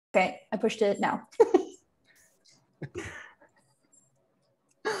Okay, I pushed it now.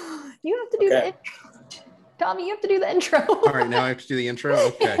 You have to do the intro. Tommy, you have to do the intro. All right, now I have to do the intro?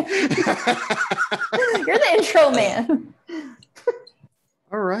 Okay. You're the intro man.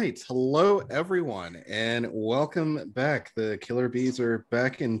 All right. Hello, everyone, and welcome back. The Killer Bees are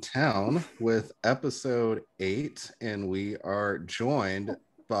back in town with episode 8, and we are joined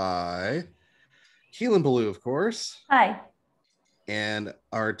by Keelan Ballou, of course. Hi. And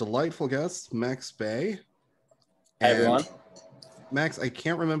our delightful guest, Max Bay. Hi, everyone. Max, I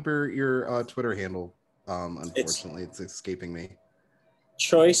can't remember your Twitter handle. Unfortunately, it's escaping me.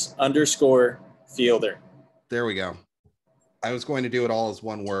 Choice_fielder. There we go. I was going to do it all as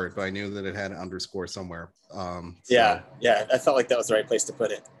one word, but I knew that it had an underscore somewhere. Yeah, I felt like that was the right place to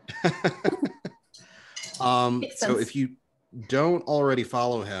put it. So if you don't already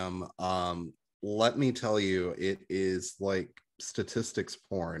follow him, let me tell you, it is like statistics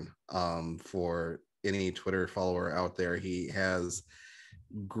porn for any Twitter follower out there. He has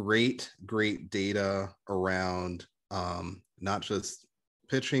great data around not just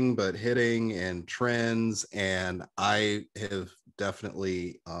pitching but hitting and trends, and I have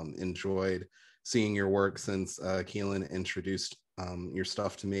definitely enjoyed seeing your work since Keelan introduced your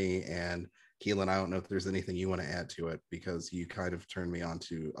stuff to me. And Keelan, I don't know if there's anything you want to add to it, because you kind of turned me on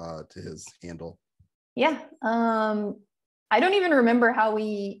to his handle. Yeah, I don't even remember how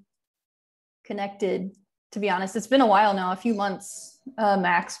we connected, to be honest. It's been a while now, a few months,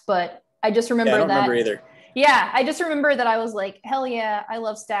 Max, but I just remember I don't that. remember either. Yeah, I just remember that I was like, hell yeah, I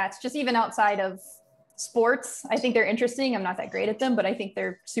love stats, just even outside of sports. I think they're interesting. I'm not that great at them, but I think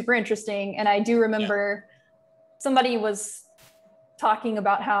they're super interesting. And I do remember somebody was talking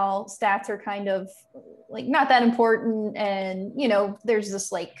about how stats are kind of like not that important. And, you know, there's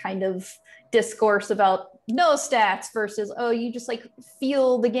this like kind of discourse about no stats versus, oh, you just like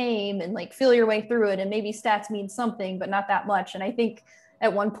feel the game and like feel your way through it. And maybe stats mean something, but not that much. And I think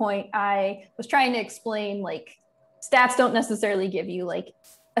at one point I was trying to explain like stats don't necessarily give you like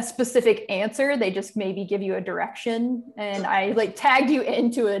a specific answer. They just maybe give you a direction. And I like tagged you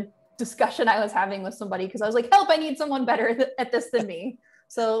into a discussion I was having with somebody because I was like, help, I need someone better at this than me.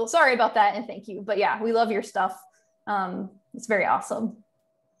 So sorry about that, and thank you. But yeah, we love your stuff. It's very awesome.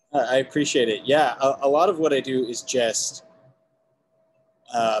 I appreciate it. Yeah, a lot of what I do is just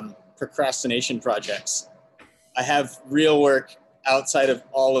procrastination projects. I have real work outside of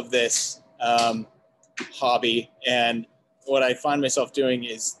all of this hobby, and what I find myself doing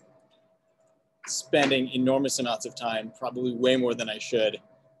is spending enormous amounts of time, probably way more than I should,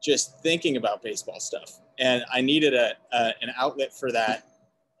 just thinking about baseball stuff. And I needed an outlet for that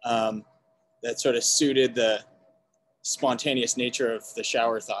that sort of suited the spontaneous nature of the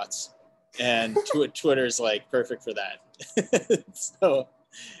shower thoughts. And Twitter's like perfect for that. So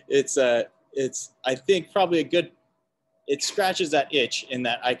it's I think probably it scratches that itch in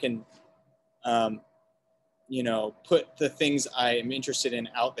that I can, put the things I am interested in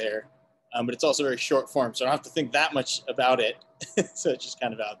out there. But it's also very short form, so I don't have to think that much about it. So it's just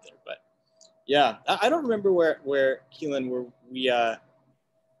kind of out there. But yeah, I don't remember where Keelan, where we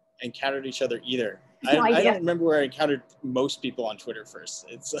encountered each other either. I don't remember where I encountered most people on Twitter first.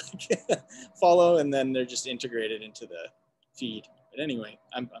 It's like follow and then they're just integrated into the feed. But anyway,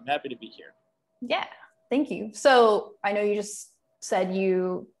 I'm happy to be here. Yeah, thank you. So I know you just said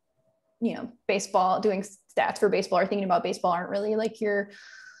you know, baseball, doing stats for baseball or thinking about baseball aren't really like your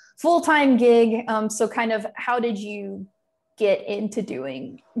full-time gig. So kind of how did you get into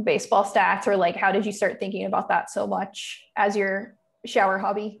doing baseball stats, or like how did you start thinking about that so much as your shower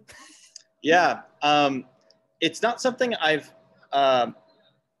hobby? Yeah, it's not something I've I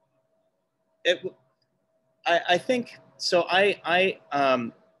think so. I'm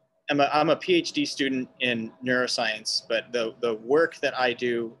a PhD student in neuroscience, but the work that I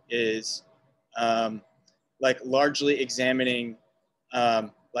do is like largely examining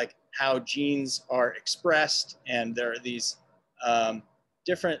like how genes are expressed, and there are these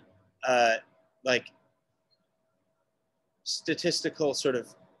different like statistical sort of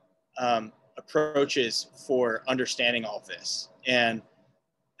approaches for understanding all of this. And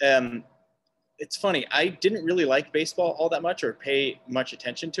it's funny, I didn't really like baseball all that much or pay much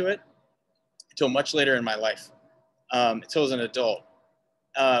attention to it until much later in my life, until I was an adult.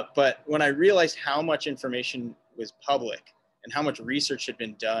 But when I realized how much information was public and how much research had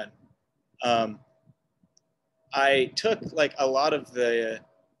been done, I took like a lot of the,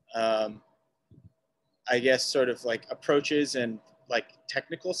 I guess, sort of like approaches and like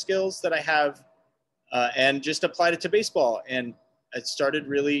technical skills that I have and just applied it to baseball. And it started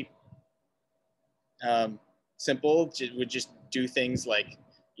really simple. Would just do things like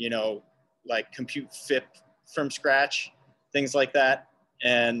like compute FIP from scratch, things like that.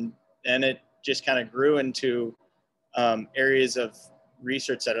 And it just kind of grew into areas of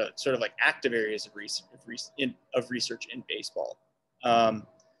research that are sort of like active areas of research in baseball.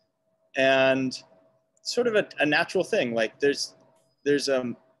 And sort of a natural thing. Like there's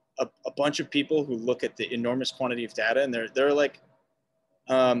a bunch of people who look at the enormous quantity of data, and there are like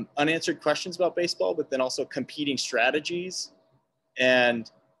unanswered questions about baseball, but then also competing strategies. And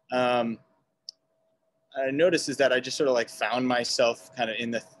I noticed is that I just sort of like found myself kind of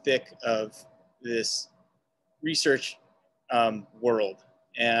in the thick of this research world.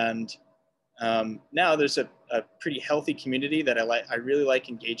 And now there's a pretty healthy community that I really like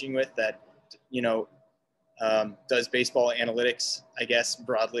engaging with, that, does baseball analytics, I guess,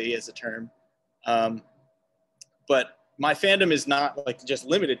 broadly as a term. But my fandom is not like just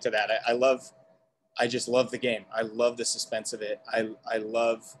limited to that. I just love the game. I love the suspense of it. I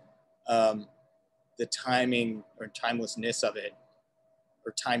love the timing or timelessness of it,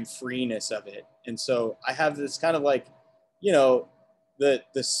 or time freeness of it. And so I have this kind of like, the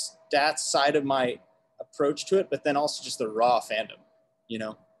stats side of my approach to it, but then also just the raw fandom,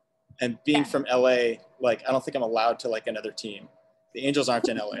 and being from LA, like, I don't think I'm allowed to like another team. The Angels aren't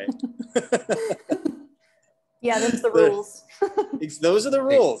in LA. Yeah, them's the rules. Those are the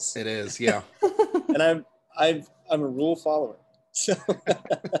rules. It is, yeah. And I'm a rule follower. So,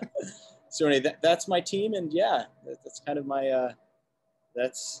 so anyway, that's my team, and yeah, that's kind of my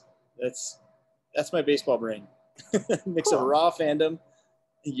that's my baseball brain. Mix of raw fandom,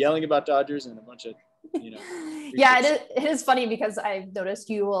 yelling about Dodgers, and a bunch of Yeah, it is funny because I've noticed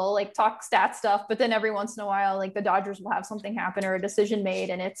you will like talk stat stuff, but then every once in a while, like the Dodgers will have something happen or a decision made,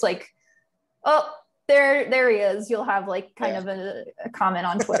 and it's like, oh, there he is. You'll have like kind of a comment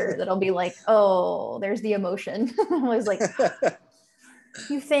on Twitter that'll be like, oh, there's the emotion. I was like,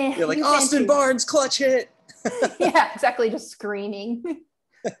 you're like, Austin Barnes clutch hit. Yeah, exactly, just screaming.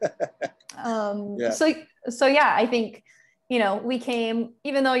 So yeah, I think we came,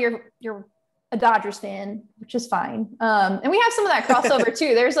 even though you're a Dodgers fan, which is fine, and we have some of that crossover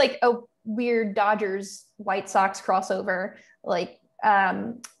too. There's like a weird Dodgers White Sox crossover. Like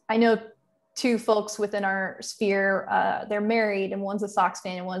I know two folks within our sphere, they're married, and one's a Sox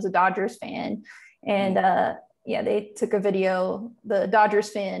fan and one's a Dodgers fan, and they took a video. The Dodgers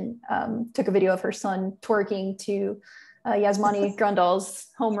fan took a video of her son twerking to Yasmani Grandal's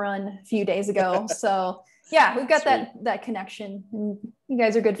home run a few days ago. So yeah, we've got that connection, and you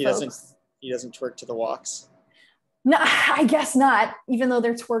guys are good folks. He doesn't twerk to the walks. No, I guess not, even though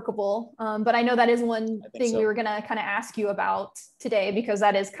they're twerkable. But I know that is one thing we were going to kind of ask you about today, because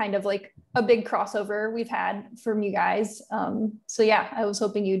that is kind of like a big crossover we've had from you guys. So yeah, I was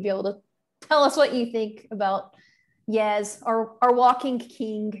hoping you'd be able to tell us what you think about Yaz, our walking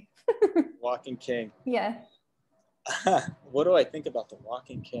king. Walking king. Yeah. What do I think about the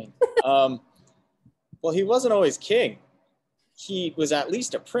walking king? Well, he wasn't always king. He was at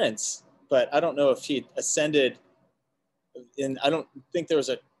least a prince, but I don't know if he ascended. And I don't think there was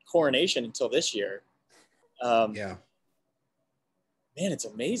a coronation until this year. Yeah. Man, it's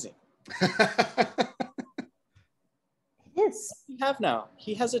amazing. It is. What do you have now?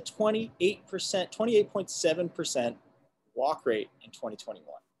 He has a 28.7% walk rate in 2021.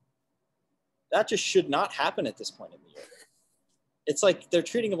 That just should not happen at this point in the year. It's like they're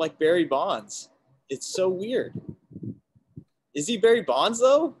treating him like Barry Bonds. It's so weird. Is he Barry Bonds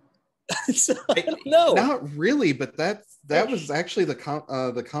though? I don't know. Not really, but that was actually the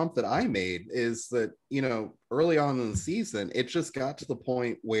comp that I made, is that early on in the season, it just got to the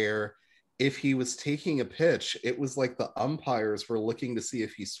point where if he was taking a pitch, it was like the umpires were looking to see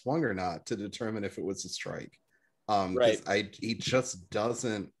if he swung or not to determine if it was a strike. Right. He just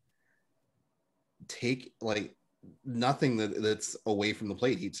doesn't take like nothing that's away from the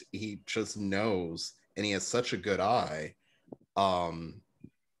plate. He just knows, and he has such a good eye. I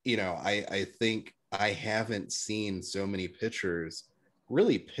think I haven't seen so many pitchers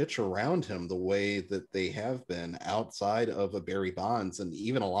really pitch around him the way that they have been outside of a Barry Bonds, and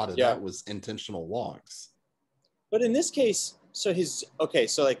even a lot of that was intentional walks. But in this case, so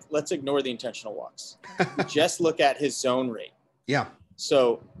let's ignore the intentional walks. Just look at his zone rate. Yeah.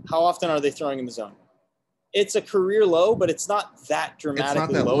 So how often are they throwing in the zone? It's a career low, but it's not that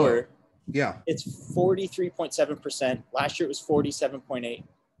dramatically lower. Low. Yeah. It's 43.7%. Last year it was 47.8.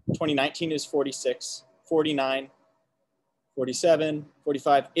 2019 is 46, 49, 47,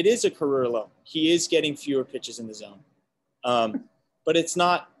 45. It is a career low. He is getting fewer pitches in the zone. But it's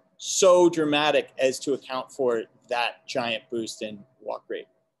not so dramatic as to account for that giant boost in walk rate.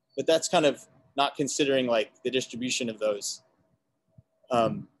 But that's kind of not considering like the distribution of those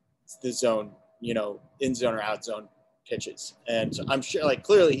the zone, you know, in zone or out zone pitches. And so I'm sure, like,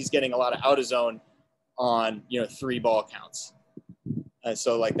 clearly he's getting a lot of out of zone on, you know, 3 ball counts.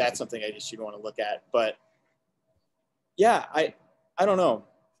 So like, that's something I guess you'd want to look at. But yeah, I don't know.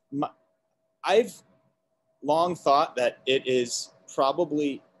 I've long thought that it is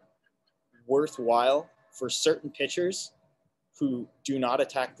probably worthwhile for certain pitchers who do not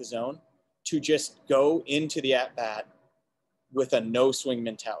attack the zone to just go into the at-bat with a no swing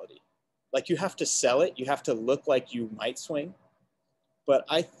mentality. Like, you have to sell it. You have to look like you might swing. But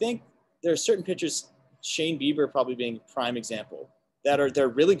I think there are certain pitchers, Shane Bieber probably being a prime example, they're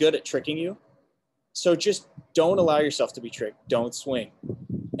really good at tricking you. So just don't allow yourself to be tricked. Don't swing.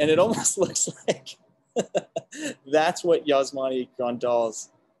 And it almost looks like that's what Yasmani Grandal's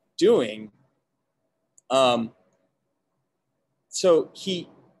doing. So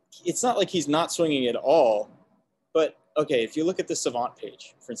it's not like he's not swinging at all, but okay, if you look at the Savant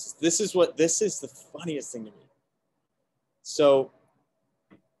page, for instance, this is the funniest thing to me. So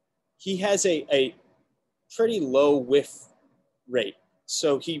he has a pretty low whiff rate.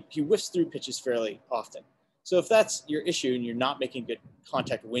 So he whiffs through pitches fairly often. So if that's your issue and you're not making good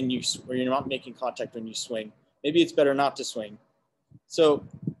contact or you're not making contact when you swing, maybe it's better not to swing. So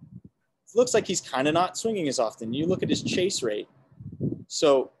it looks like he's kind of not swinging as often. You look at his chase rate.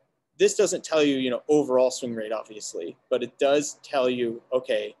 So this doesn't tell you, you know, overall swing rate, obviously, but it does tell you,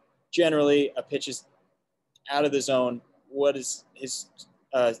 okay, generally a pitch is out of the zone. What is his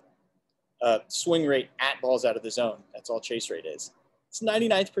swing rate at balls out of the zone? That's all chase rate is. It's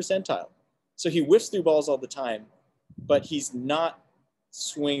 99th percentile. So he whiffs through balls all the time, but he's not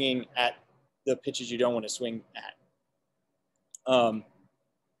swinging at the pitches you don't want to swing at.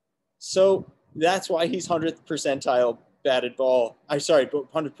 So that's why he's 100th percentile batted ball. 100th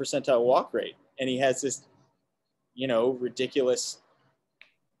percentile walk rate. And he has this, you know, ridiculous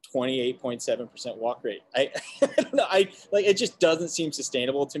 28.7% walk rate. I don't know. It just doesn't seem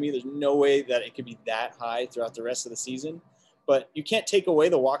sustainable to me. There's no way that it could be that high throughout the rest of the season, but you can't take away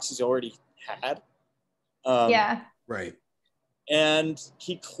the walks he's already had. Yeah. Right. And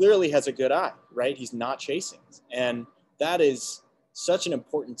he clearly has a good eye, right? He's not chasing. And that is such an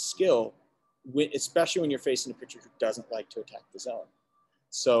important skill, especially when you're facing a pitcher who doesn't like to attack the zone.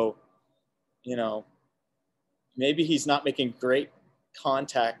 So, you know, maybe he's not making great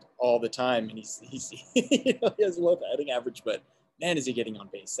contact all the time, and he's you know, he has a low batting average, but man, is he getting on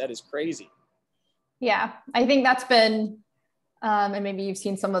base. That is crazy. Yeah, I think that's been, and maybe you've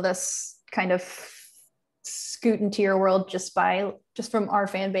seen some of this kind of scoot into your world just from our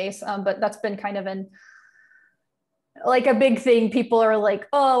fan base, but that's been kind of like a big thing. People are like,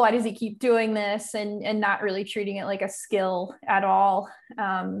 oh, why does he keep doing this, and not really treating it like a skill at all.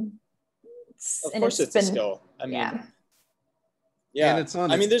 Of course it's a skill. I mean, yeah. And it's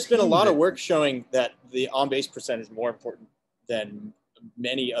on, I mean, there's been a lot of work showing that the on-base percent is more important than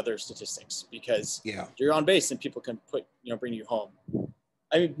many other statistics, because you're on base and people can bring you home.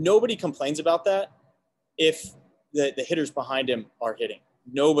 I mean, nobody complains about that if the hitters behind him are hitting.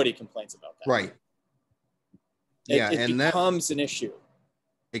 Nobody complains about that. Right. It becomes an issue.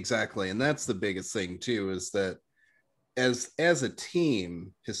 Exactly. And that's the biggest thing too, is that as a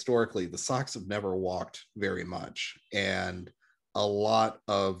team, historically, the Sox have never walked very much. And a lot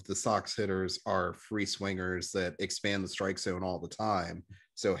of the Sox hitters are free swingers that expand the strike zone all the time.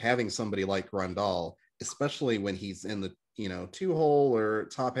 So having somebody like Grandal, especially when he's in the, 2-hole or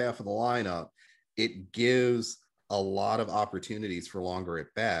top half of the lineup, it gives a lot of opportunities for longer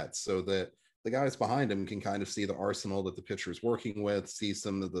at bats, so that the guys behind him can kind of see the arsenal that the pitcher's working with, see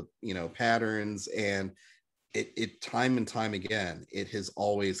some of the, patterns, and it time and time again, it has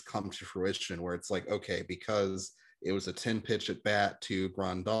always come to fruition where it's like, okay, because it was a 10 pitch at bat to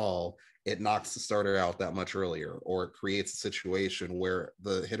Grandal, it knocks the starter out that much earlier, or it creates a situation where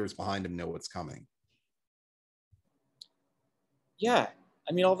the hitters behind him know what's coming. Yeah.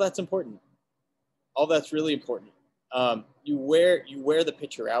 I mean, all that's important. All that's really important. You wear the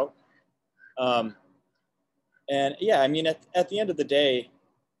pitcher out. And yeah, I mean, at the end of the day,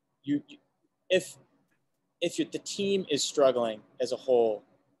 if the team is struggling as a whole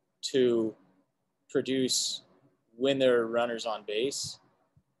to produce when there are runners on base,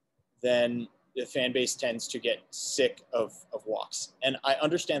 then the fan base tends to get sick of walks. And I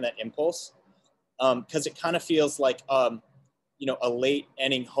understand that impulse, because it kind of feels like, a late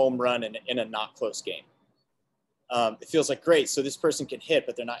inning home run in a not close game. It feels like, great, so this person can hit,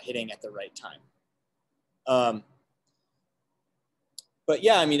 but they're not hitting at the right time. But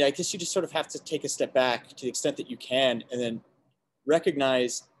yeah, I mean, I guess you just sort of have to take a step back to the extent that you can, and then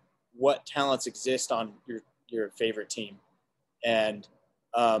recognize what talents exist on your favorite team, and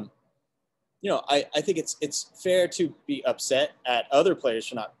You know, I think it's fair to be upset at other players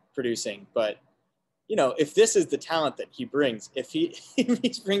for not producing, but you know, if this is the talent that he brings, if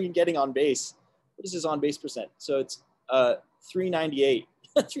he's bringing getting on base, what is his on base percent? So it's 398,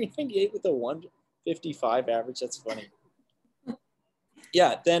 398 with a 155 average. That's funny.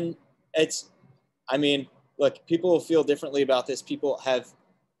 Yeah, then I mean, look, people will feel differently about this. People have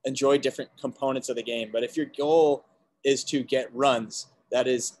enjoyed different components of the game, but if your goal is to get runs, that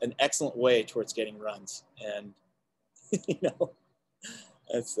is an excellent way towards getting runs. And, you know,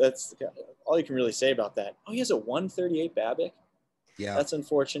 that's all you can really say about that. Oh, he has a 138 BABIP. Yeah. That's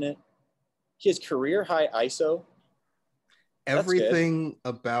unfortunate. He has career high ISO. Everything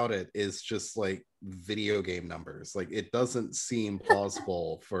about it is just like video game numbers. Like, it doesn't seem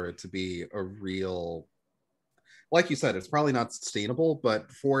plausible for it to be a real, like you said, it's probably not sustainable,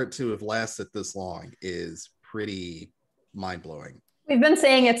 but for it to have lasted this long is pretty mind-blowing. We've been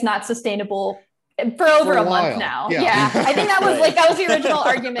saying it's not sustainable for over a month now. Yeah. I think that was Right. that was the original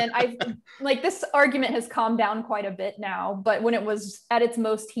argument. This argument has calmed down quite a bit now, but when it was at its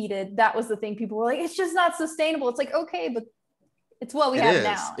most heated, that was the thing. People were like, it's just not sustainable. It's like, okay, but it's what we have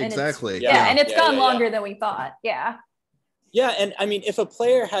now. And exactly. and it's gone longer than we thought. Yeah. Yeah. And I mean, if a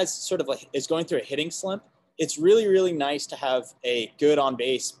player has sort of like is going through a hitting slump, it's really, really nice to have a good on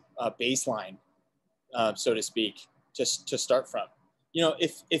base baseline, so to speak, just to start from. You know,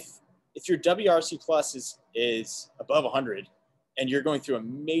 if your WRC plus is above 100 and you're going through a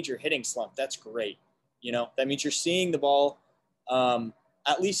major hitting slump, that's great. You know, that means you're seeing the ball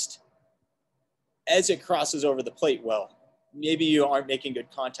at least as it crosses over the plate well. Maybe you aren't making good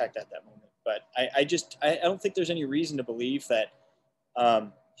contact at that moment, but I don't think there's any reason to believe that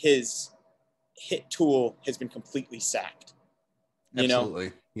his hit tool has been completely sacked. You Absolutely.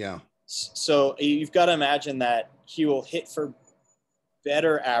 know? Yeah. So you've got to imagine that he will hit for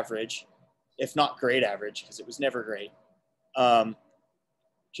better average, if not great average, because it was never great.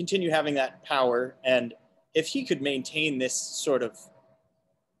 Continue having that power. And if he could maintain this sort of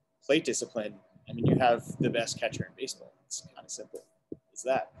plate discipline, I mean, you have the best catcher in baseball. It's kind of simple. It's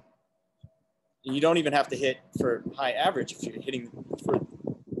that. And you don't even have to hit for high average if you're hitting for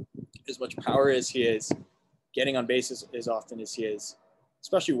as much power as he is, getting on base as often as he is,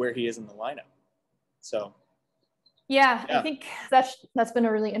 especially where he is in the lineup. So, yeah. I think that's been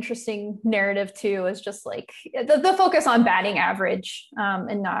a really interesting narrative too, is just like the focus on batting average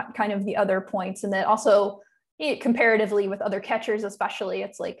and not kind of the other points. And then also comparatively with other catchers, especially,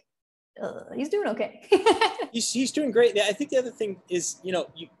 it's like, he's doing okay. he's doing great. I think the other thing is, you know,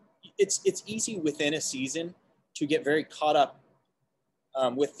 it's easy within a season to get very caught up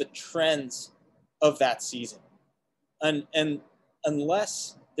with the trends of that season. And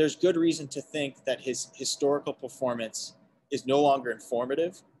unless there's good reason to think that his historical performance is no longer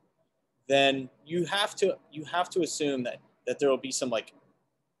informative, then you have to assume that there will be some like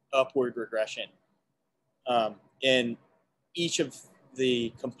upward regression in each of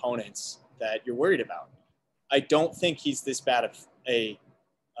the components that you're worried about. I don't think he's this bad of a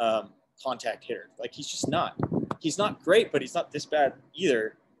contact hitter. Like, he's just not. He's not great, but he's not this bad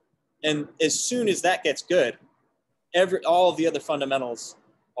either. And as soon as that gets good, all of the other fundamentals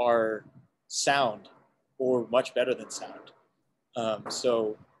are sound or much better than sound.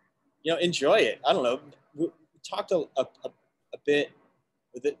 So, you know, enjoy it. I don't know. We talked a bit.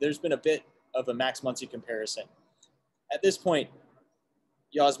 There's been a bit of a Max Muncy comparison. At this point,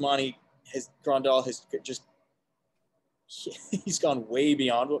 Yasmani Grandal has just, he's gone way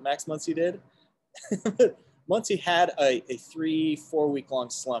beyond what Max Muncy did. Muncy had a 3-4 week long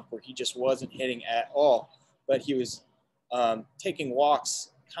slump where he just wasn't hitting at all, but he was taking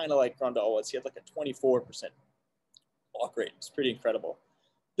walks kind of like Grandal was. He had like a 24% walk rate. It was pretty incredible.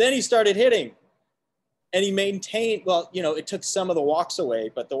 Then he started hitting and he maintained, well, you know, it took some of the walks away,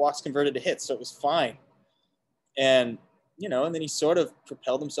 but the walks converted to hits, so it was fine. And, you know, and then he sort of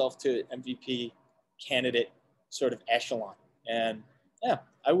propelled himself to MVP candidate sort of echelon. And yeah,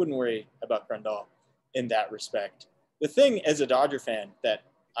 I wouldn't worry about Grandal in that respect. The thing as a Dodger fan that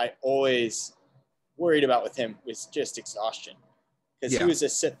I always worried about with him was just exhaustion, because he was a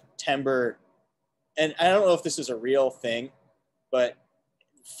September, and I don't know if this is a real thing, but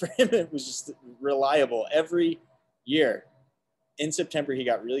for him it was just reliable every year. In September he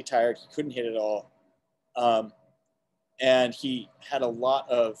got really tired, he couldn't hit at all, and he had a lot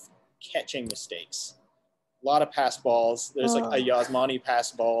of catching mistakes, a lot of pass balls. There's like a Yasmani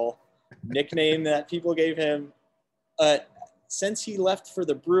pass ball nickname that people gave him. Since he left for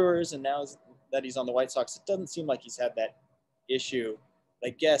the Brewers and now that he's on the White Sox, it doesn't seem like he's had that issue. I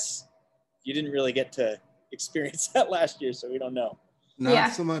guess you didn't really get to experience that last year, so we don't know.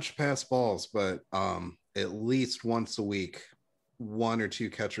 Not so much pass balls, but at least once a week, 1 or 2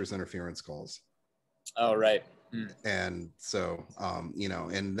 catcher's interference calls. Oh, right. And so,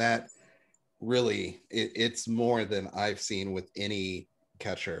 and that really, it's more than I've seen with any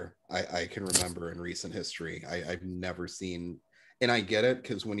catcher I can remember in recent history. I've never seen, and I get it,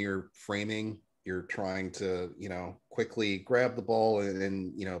 because when you're framing, you're trying to, quickly grab the ball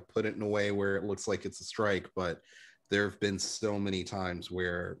and put it in a way where it looks like it's a strike. But there have been so many times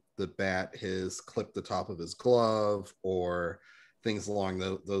where the bat has clipped the top of his glove or things along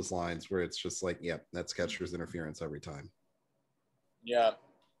those lines, where it's just like, yep, that's catcher's interference every time. Yeah.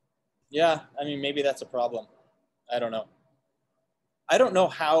 I mean, maybe that's a problem. I don't know. I don't know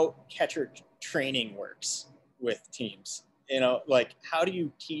how catcher training works with teams. Like, how do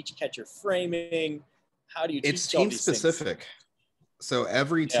you teach catcher framing? How do you teach? It's team specific. So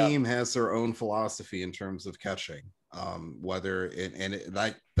every team has their own philosophy in terms of catching. That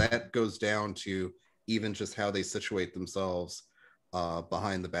goes down to even just how they situate themselves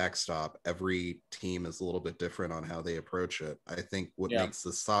behind the backstop. Every team is a little bit different on how they approach it. I think what makes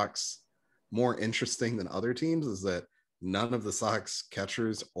the Sox more interesting than other teams is that none of the Sox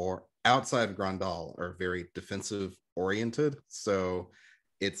catchers, or outside of Grandal, are very defensive oriented. So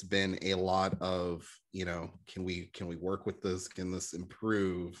it's been a lot of, can we work with this? Can this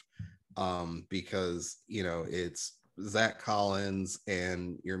improve? Because, it's Zach Collins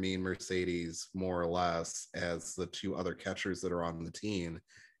and Yermin Mercedes, more or less, as the 2 other catchers that are on the team.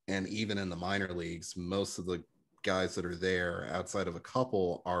 And even in the minor leagues, most of the guys that are there, outside of a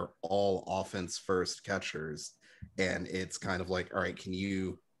couple, are all offense first catchers. And it's kind of like, all right, can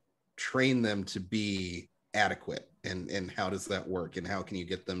you train them to be adequate? And how does that work? And how can you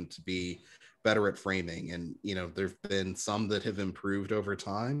get them to be better at framing? And, there've been some that have improved over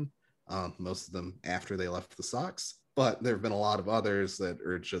time, most of them after they left the Sox. But there have been a lot of others that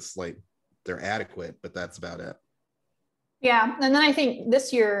are just like, they're adequate, but that's about it. Yeah. And then I think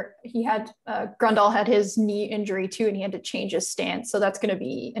this year he had, Grandal had his knee injury too, and he had to change his stance. So that's going to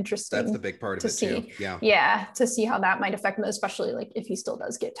be interesting. That's the big part of it too. Yeah. Yeah. To see how that might affect him, especially like if he still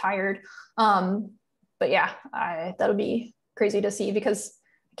does get tired. But yeah, that'll be crazy to see, because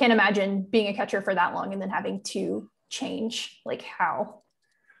I can't imagine being a catcher for that long and then having to change, like how.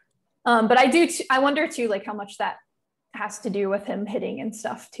 But I wonder too, like how much that has to do with him hitting and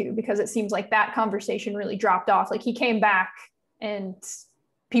stuff too, because it seems like that conversation really dropped off. Like he came back and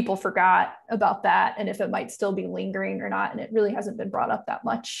people forgot about that, and if it might still be lingering or not. And it really hasn't been brought up that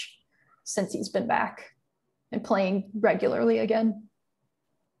much since he's been back and playing regularly again.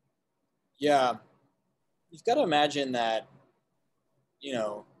 Yeah. You've got to imagine that, you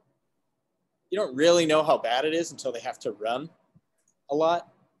don't really know how bad it is until they have to run a lot.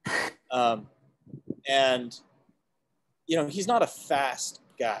 And, he's not a fast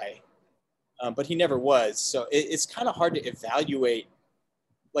guy, but he never was. So it's kind of hard to evaluate,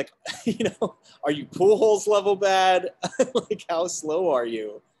 like, are you Pujols level bad? Like, how slow are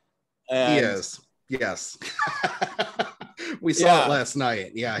you? He is. Yes. We saw it last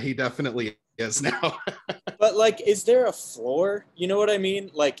night. Yeah, he definitely is now. But like, is there a floor? You know what I mean?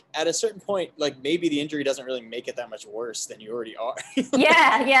 Like at a certain point, like maybe the injury doesn't really make it that much worse than you already are.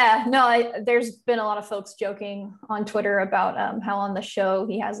 Yeah. No, there's been a lot of folks joking on Twitter about how on the show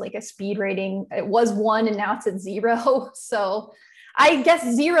he has like a speed rating. It was 1 and now it's at 0. So I guess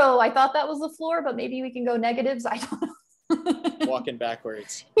 0, I thought that was the floor, but maybe we can go negatives. I don't know. Walking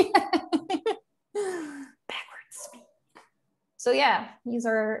backwards. Backwards speed. So yeah, he's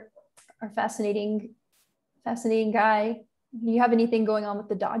our fascinating guy. Do you have anything going on with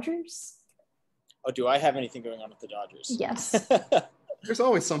the Dodgers? Oh, do I have anything going on with the Dodgers? Yes. There's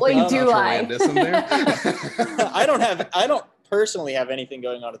always something about Landis in there. I don't personally have anything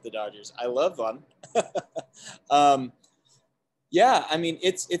going on with the Dodgers. I love them. Yeah, I mean,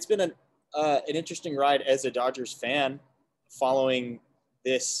 it's been an interesting ride as a Dodgers fan, following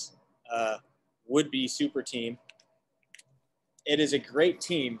this would-be super team. It is a great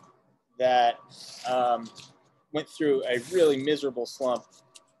team that went through a really miserable slump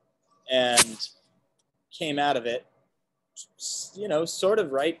and came out of it, sort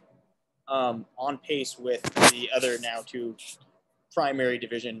of right on pace with the other now 2 primary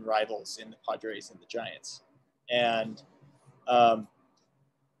division rivals in the Padres and the Giants. And, I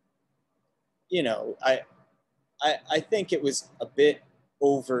think it was a bit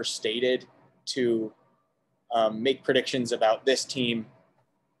overstated to make predictions about this team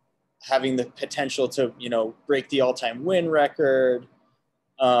having the potential to, break the all-time win record.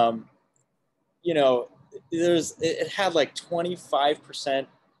 It had like 25%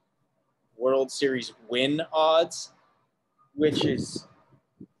 World Series win odds, which is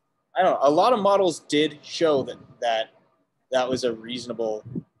I don't know, a lot of models did show that was a reasonable,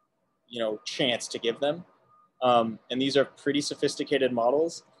 chance to give them. And these are pretty sophisticated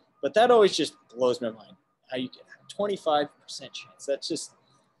models, but that always just blows my mind. How you get 25% chance. That's just,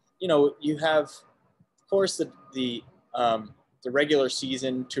 you have, of course, the regular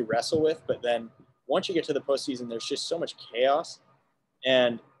season to wrestle with, but then once you get to the postseason, there's just so much chaos.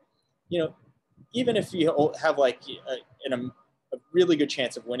 And, even if you have like a really good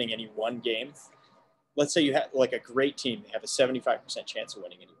chance of winning any one game, let's say you have like a great team, they have a 75% chance of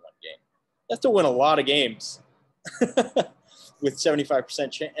winning any one game. You have to win a lot of games with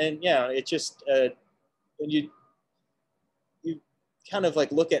 75% chance. And it just, when you kind of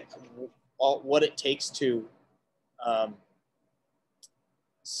like look at what it takes to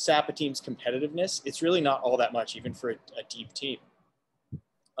sap a team's competitiveness, it's really not all that much, even for a deep team.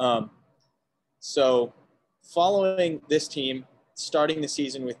 So following this team, starting the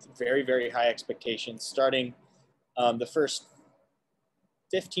season with very, very high expectations, starting the first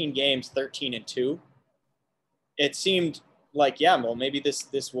 15 games, 13-2, it seemed like, maybe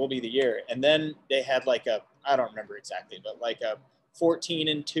this will be the year. And then they had like I don't remember exactly, but like a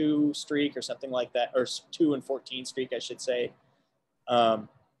 14-2 streak or something like that, or 2-14 streak, I should say.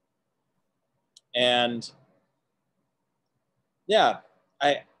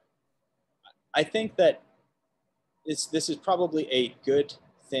 I think that this is probably a good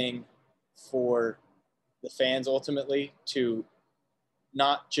thing for the fans ultimately, to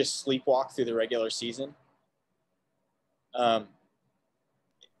not just sleepwalk through the regular season.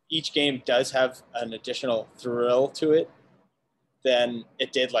 Each game does have an additional thrill to it than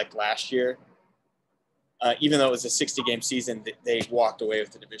it did like last year. Even though it was a 60-game season, they walked away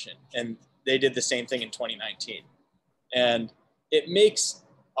with the division, and they did the same thing in 2019. And it makes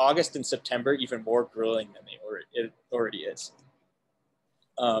August and September even more grueling than it already is.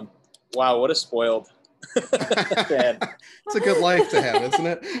 Wow, what a spoiled fan. It's a good life to have, isn't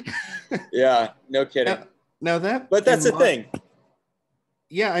it? Yeah, no kidding. But that's the thing.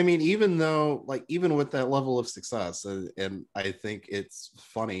 Yeah, I mean, even with that level of success, and I think it's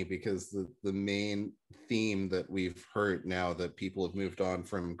funny because the main theme that we've heard now that people have moved on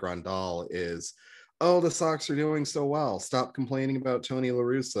from Grandal is, oh, the Sox are doing so well. Stop complaining about Tony La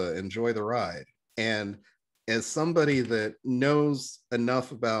Russa. Enjoy the ride. And as somebody that knows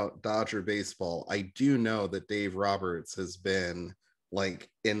enough about Dodger baseball, I do know that Dave Roberts has been like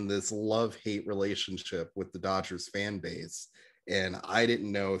in this love-hate relationship with the Dodgers fan base. And I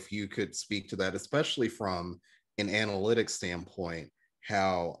didn't know if you could speak to that, especially from an analytics standpoint,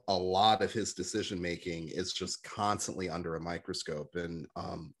 how a lot of his decision-making is just constantly under a microscope, and,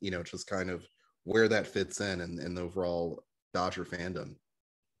 just kind of where that fits in the overall Dodger fandom.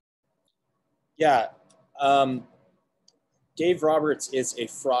 Yeah. Dave Roberts is a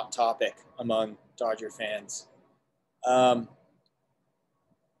fraught topic among Dodger fans. The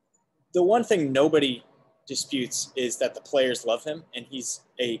one thing nobody disputes is that the players love him, and he's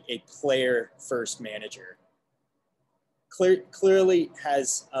a player-first manager. Clearly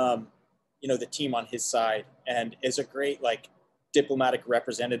has, the team on his side, and is a great, diplomatic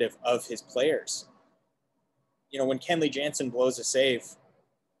representative of his players. When Kenley Jansen blows a save,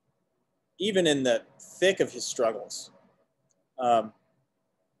 even in the thick of his struggles,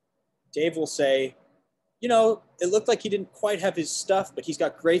 Dave will say, it looked like he didn't quite have his stuff, but he's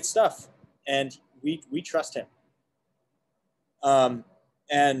got great stuff, and we trust him.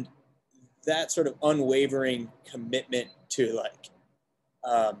 And that sort of unwavering commitment to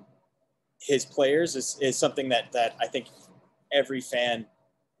his players is something that I think every fan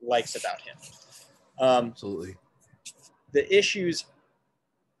likes about him. Absolutely. The issues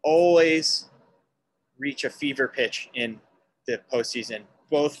always reach a fever pitch in the postseason,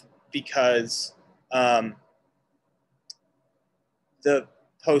 both because the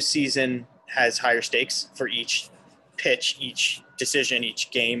postseason has higher stakes for each pitch, each decision, each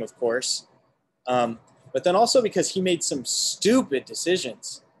game, of course. But then also because he made some stupid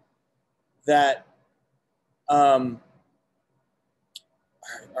decisions that are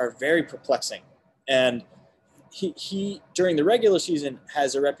very perplexing. And he during the regular season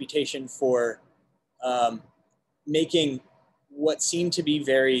has a reputation for making what seem to be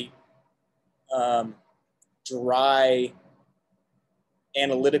very dry,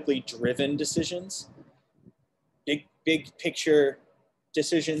 analytically driven decisions, big picture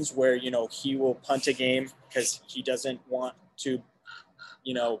decisions where, he will punt a game because he doesn't want to,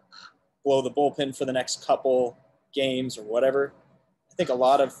 blow the bullpen for the next couple games or whatever. I think a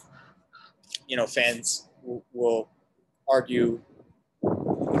lot of, fans will argue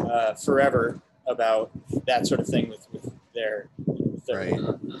forever about that sort of thing with their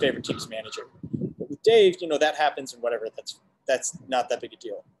their favorite team's manager. But with Dave, that happens and whatever. That's not that big a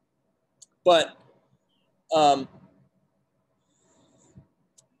deal. But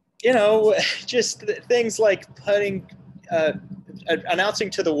just things like putting, announcing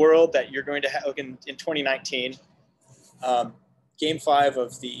to the world that you're going to have in 2019, Game 5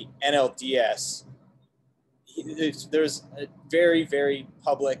 of the NLDS. There's a very, very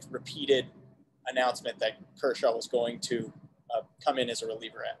public, repeated announcement that Kershaw was going to come in as a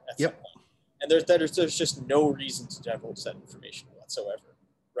reliever at some point. And there's just no reason to divulge that information whatsoever,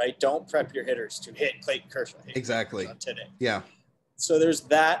 right? Don't prep your hitters to hit Clayton Kershaw. Exactly. Today. Yeah. So there's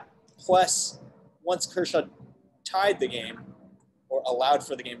that. Plus, once Kershaw tied the game, or allowed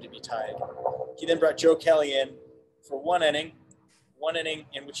for the game to be tied, he then brought Joe Kelly in for one inning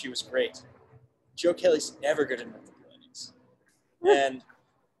in which he was great. Joe Kelly's never good in multiple innings. And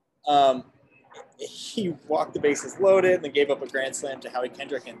he walked the bases loaded and then gave up a grand slam to Howie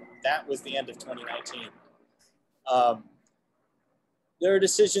Kendrick, and that was the end of 2019. There are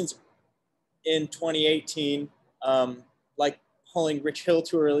decisions in 2018, like pulling Rich Hill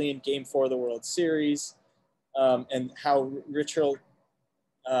too early in Game 4 of the World Series, and how Rich Hill,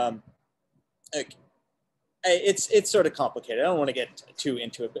 it's sort of complicated. I don't want to get too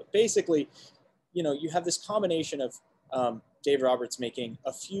into it, but basically, you have this combination of Dave Roberts making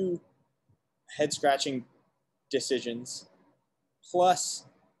a few head-scratching decisions, plus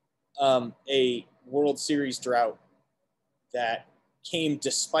a World Series drought that came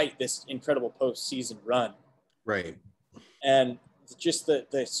despite this incredible postseason run. Right. And just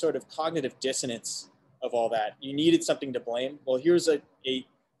the sort of cognitive dissonance of all that. You needed something to blame. Well, here's a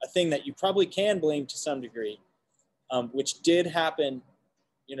thing that you probably can blame to some degree, which did happen,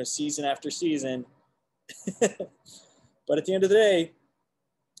 season after season. But at the end of the day,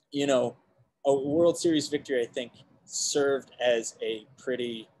 a World Series victory, I think, served as a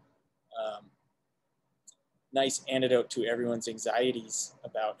pretty nice antidote to everyone's anxieties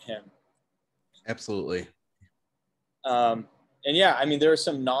about him. Absolutely. And yeah, I mean, there are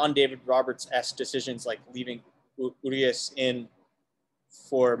some non-David Roberts-esque decisions like leaving Urias in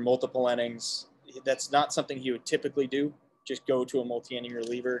for multiple innings. That's not something he would typically do, just go to a multi-inning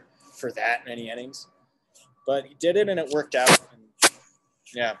reliever for that many innings. But he did it and it worked out. And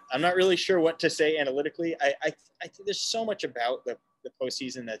yeah, I'm not really sure what to say analytically. I think there's so much about the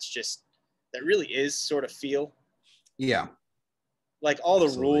postseason that really is sort of feel. Yeah. Like all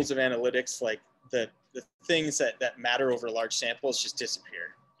the rules of analytics, like the things that matter over large samples just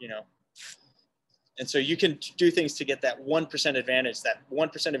disappear, And so you can do things to get that 1%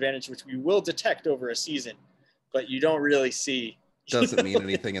 advantage, which we will detect over a season, but you don't really see. Doesn't mean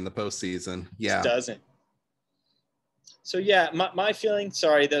anything in the postseason. Yeah. It doesn't. So yeah, my feeling,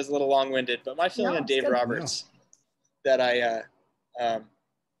 sorry, that was a little long-winded, but my feeling on Dave Roberts that I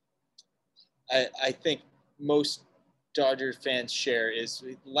think most Dodger fans share is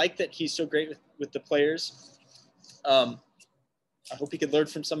like that he's so great with the players. I hope he could learn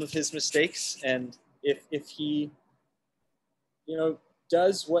from some of his mistakes, and if he,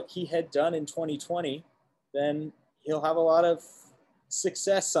 does what he had done in 2020, then he'll have a lot of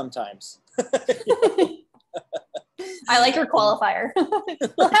success sometimes. I like your qualifier.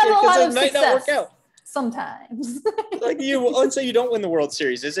 We'll have a lot of might success. Not work out. Sometimes. Let's say you don't win the World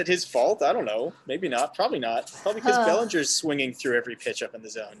Series. Is it his fault? I don't know. Maybe not. Probably not. Probably because Bellinger's swinging through every pitch up in the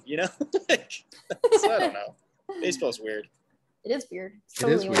zone, So I don't know. Baseball's weird. It is weird. It's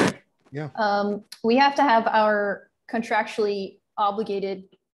totally weird. Yeah. We have to have our contractually obligated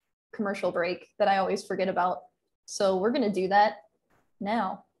commercial break that I always forget about. So we're going to do that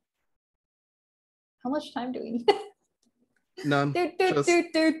now. How much time do we need? None. Brett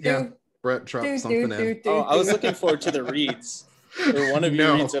dropped something in. Oh, I was looking forward to the reads. Or one of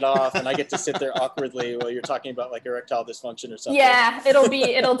you reads it off, and I get to sit there awkwardly while you're talking about like erectile dysfunction or something. Yeah,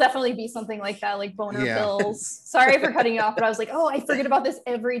 it'll definitely be something like that, like boner pills. Sorry for cutting you off, but I was like, oh, I forget about this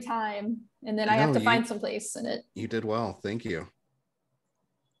every time, and then I have to find some place in it. You did well, thank you.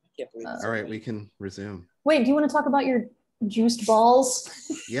 I can't believe all right, we can resume. Wait, do you want to talk about your juiced balls?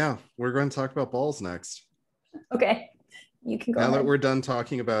 Yeah, we're going to talk about balls next. Okay. You can go now ahead. that we're done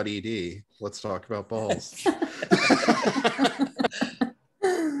talking about ED, let's talk about balls.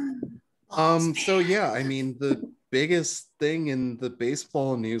 So yeah, I mean, the biggest thing in the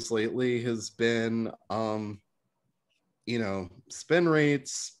baseball news lately has been spin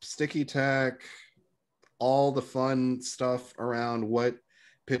rates, sticky tack, all the fun stuff around what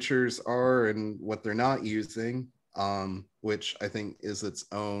pitchers are and what they're not using, which I think is its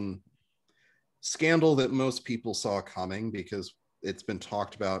own scandal that most people saw coming because it's been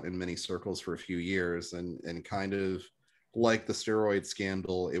talked about in many circles for a few years and kind of like the steroid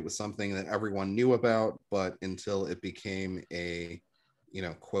scandal, it was something that everyone knew about, but until it became a,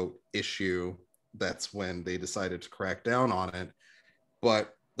 quote, issue, that's when they decided to crack down on it.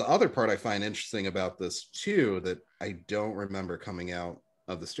 But the other part I find interesting about this too, that I don't remember coming out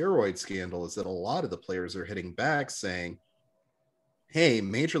of the steroid scandal, is that a lot of the players are hitting back saying, hey,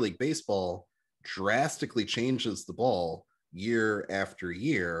 Major League Baseball drastically changes the ball year after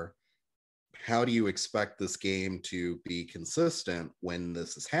year. How do you expect this game to be consistent when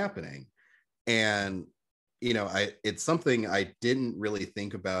this is happening? And it's something I didn't really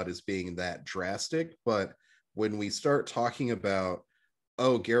think about as being that drastic, but when we start talking about,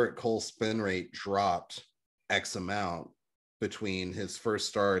 oh, Garrett Cole's spin rate dropped X amount between his first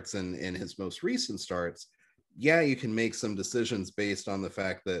starts and his most recent starts, yeah, you can make some decisions based on the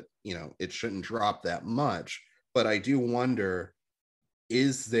fact that, it shouldn't drop that much. But I do wonder,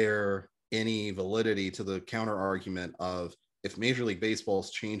 is there any validity to the counter argument of, if Major League Baseball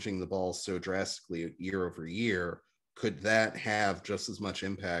is changing the ball so drastically year over year, could that have just as much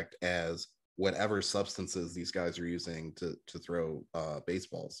impact as whatever substances these guys are using to throw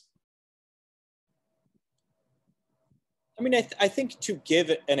baseballs? I mean, I think to give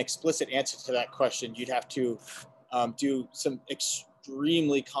an explicit answer to that question, you'd have to do some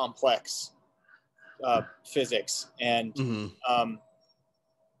extremely complex physics and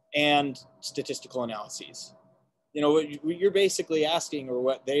statistical analyses. What you're basically asking, or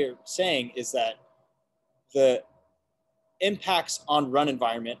what they are saying, is that the impacts on run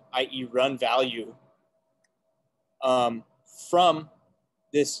environment, i.e. run value, from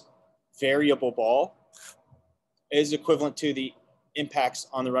this variable ball is equivalent to the impacts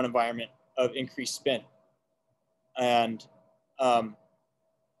on the run environment of increased spin. And I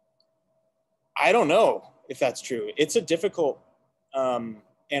don't know if that's true. It's a difficult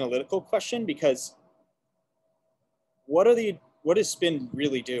analytical question, because what does spin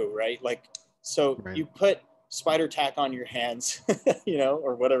really do, right? Like, so right. You put spider tack on your hands,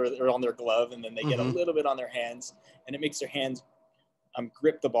 or whatever, or on their glove, and then they get a little bit on their hands, and it makes their hands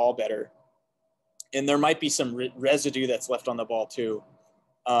grip the ball better. And there might be some residue that's left on the ball too.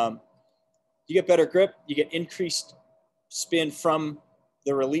 You get better grip, you get increased spin from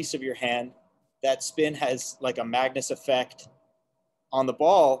the release of your hand. That spin has like a Magnus effect on the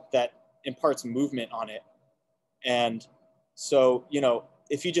ball that imparts movement on it. And so,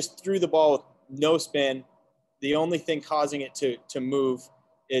 if you just threw the ball with no spin, the only thing causing it to move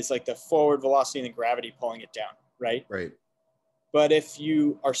is like the forward velocity and the gravity pulling it down, right? Right. But if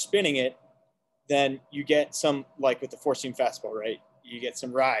you are spinning it, then you get some, like with the four-seam fastball, right? You get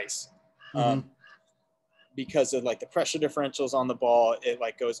some rise because of like the pressure differentials on the ball, it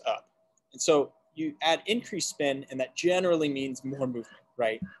like goes up. And so you add increased spin, and that generally means more movement,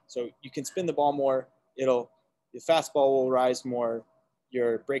 right? So you can spin the ball more, the fastball will rise more,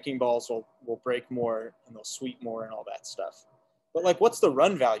 your breaking balls will break more, and they'll sweep more and all that stuff. But like, what's the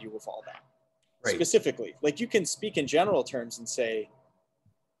run value of all that? Right. Specifically? Like, you can speak in general terms and say,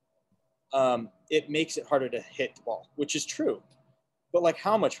 it makes it harder to hit the ball, which is true, but like,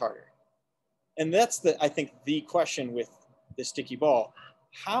 how much harder? And that's I think the question with the sticky ball.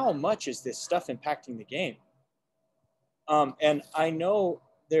 How much is this stuff impacting the game? And I know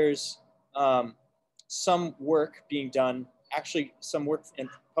there's some work being done, actually some work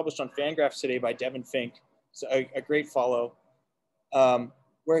published on FanGraphs today by Devin Fink, so a great follow,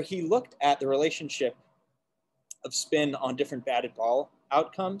 where he looked at the relationship of spin on different batted ball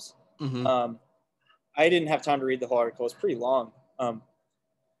outcomes. I didn't have time to read the whole article. It's pretty long.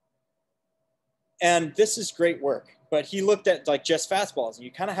 And this is great work, but he looked at like just fastballs, and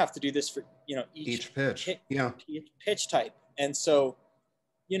you kind of have to do this for, each pitch, each pitch type. And so,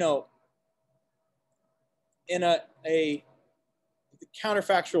 in a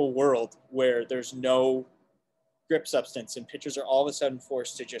counterfactual world where there's no grip substance and pitchers are all of a sudden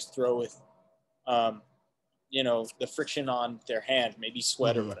forced to just throw with, the friction on their hand, maybe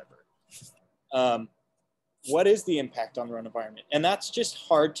sweat or whatever. What is the impact on the run environment? And that's just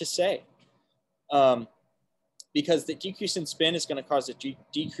hard to say. Because the decrease in spin is going to cause a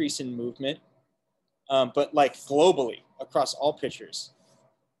decrease in movement, but like globally across all pitchers.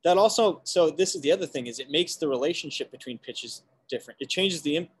 That also, so this is the other thing, is it makes the relationship between pitches different. It changes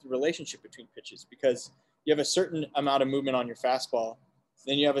the relationship between pitches, because you have a certain amount of movement on your fastball,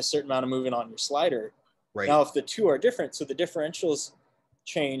 then you have a certain amount of movement on your slider. Right. Now, if the two are different, so the differentials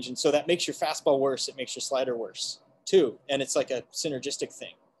change, and so that makes your fastball worse, it makes your slider worse too, and it's like a synergistic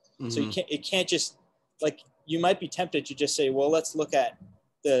thing. So it can't just, like, you might be tempted to just say, well, let's look at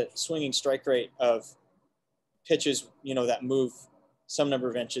the swinging strike rate of pitches, that move some number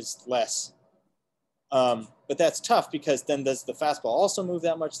of inches less. But that's tough because then does the fastball also move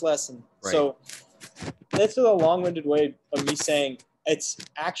that much less? And Right. so this is a long-winded way of me saying it's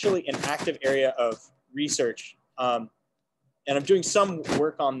actually an active area of research. And I'm doing some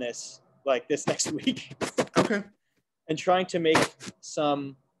work on this like this next week. Okay. And trying to make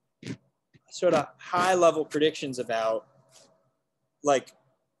some sort of high-level predictions about like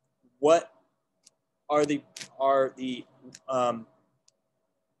what are the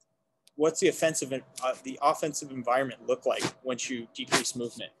what's the offensive environment look like once you decrease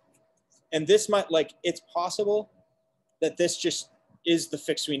movement? And this might, like, it's possible that this just is the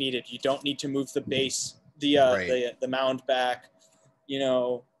fix we needed. You don't need to move the base, the mound back, you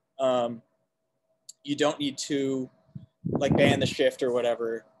know, you don't need to like ban the shift or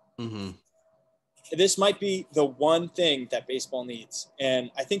whatever. Mm-hmm. This might be the one thing that baseball needs. And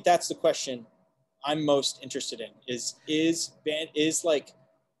I think that's the question I'm most interested in is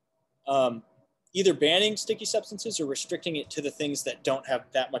either banning sticky substances or restricting it to the things that don't have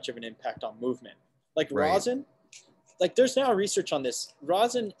that much of an impact on movement. Like rosin, like there's now research on this.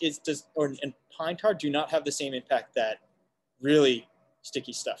 Rosin and pine tar do not have the same impact that really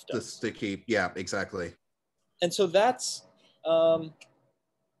sticky stuff does. The sticky, yeah, exactly. And so that's,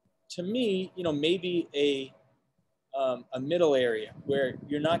 to me, you know, maybe a middle area where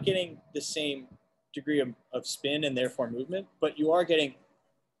you're not getting the same degree of spin and therefore movement, but you are getting,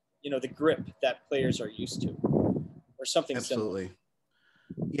 you know, the grip that players are used to, or something Absolutely. similar.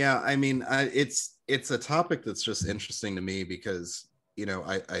 Yeah, I mean, it's a topic that's just interesting to me because, you know,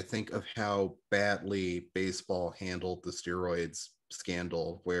 I think of how badly baseball handled the steroids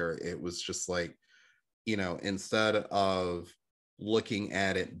scandal, where it was just like, you know, instead of looking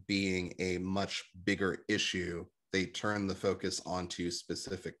at it being a much bigger issue, they turned the focus onto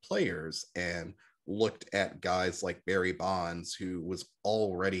specific players and looked at guys like Barry Bonds, who was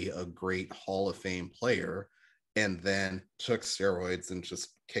already a great Hall of Fame player, and then took steroids and just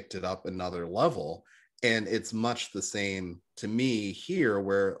kicked it up another level. And it's much the same to me here,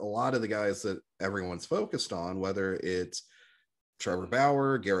 where a lot of the guys that everyone's focused on, whether it's Trevor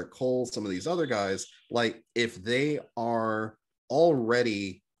Bauer, Garrett Cole, some of these other guys, like if they are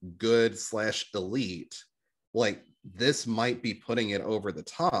already good / elite, like this might be putting it over the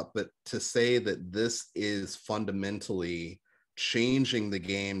top. But to say that this is fundamentally changing the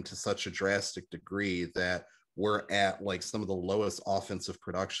game to such a drastic degree that we're at like some of the lowest offensive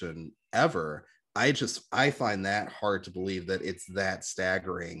production ever, I find that hard to believe that it's that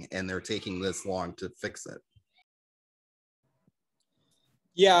staggering and they're taking this long to fix it.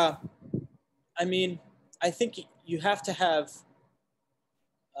 Yeah, I mean, I think you have to have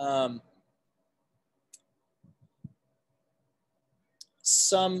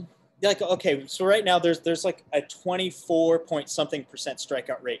some, like, okay, so right now there's like a 24 point something %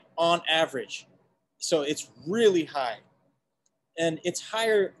 strikeout rate on average. So it's really high. And it's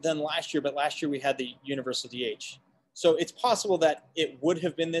higher than last year, but last year we had the universal DH. So it's possible that it would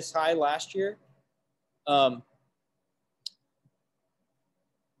have been this high last year. But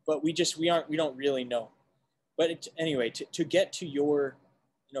we don't really know. But anyway, to get to your,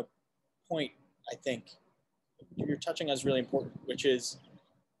 you know, point, I think you're touching on is really important, which is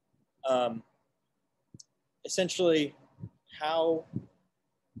essentially how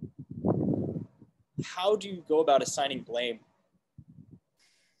do you go about assigning blame?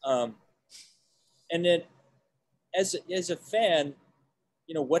 And then as a fan,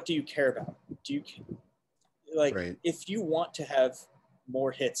 you know, what do you care about? Do you like if you want to have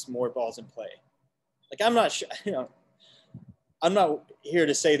more hits, more balls in play? Like, I'm not sure, you know, I'm not here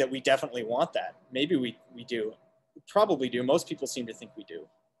to say that we definitely want that. Maybe we do. We probably do. Most people seem to think we do.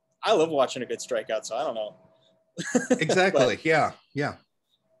 I love watching a good strikeout, so I don't know. Exactly. Yeah.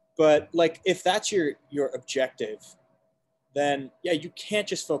 But like, if that's your objective, then yeah, you can't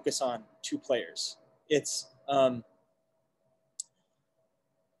just focus on two players. It's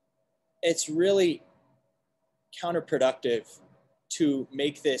really counterproductive to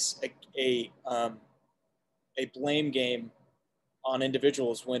make this a blame game on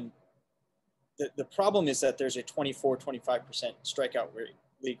individuals when the problem is that there's a 24-25% strikeout rate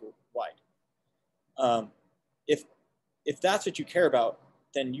league-wide. If that's what you care about,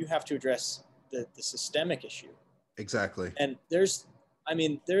 then you have to address the systemic issue. Exactly. And there's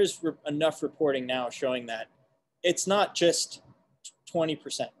enough reporting now showing that it's not just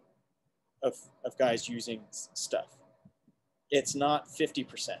 20% of guys using stuff. It's not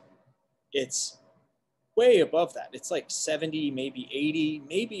 50%. It's way above that. It's like 70, maybe 80,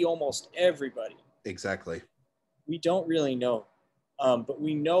 maybe almost everybody. Exactly. We don't really know, but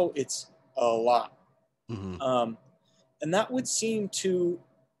we know it's a lot. Mm-hmm. And that would seem to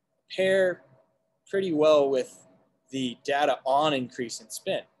pair pretty well with the data on increase in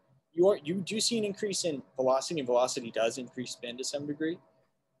spin. You do see an increase in velocity, and velocity does increase spin to some degree,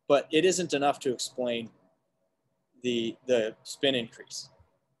 but it isn't enough to explain the spin increase.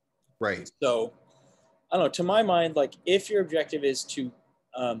 Right. So I don't know, to my mind, like if your objective is to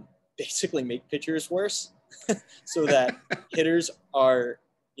basically make pitchers worse so that hitters are,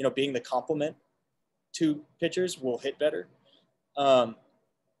 you know, being the complement to pitchers will hit better.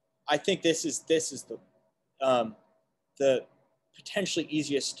 I think this is the potentially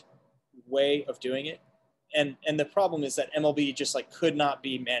easiest way of doing it. And the problem is that MLB just like could not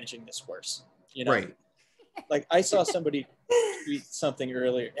be managing this worse, you know? Right. Like I saw somebody tweet something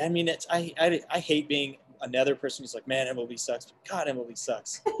earlier. I mean, I hate being another person who's like, man, MLB sucks. But God, MLB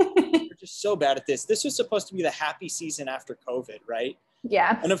sucks. They're just so bad at this. This was supposed to be the happy season after COVID, right?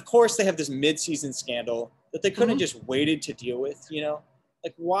 Yeah. And of course they have this mid-season scandal that they couldn't just waited to deal with, you know?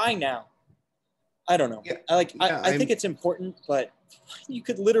 Like why now? I don't know. Yeah. I think it's important, but you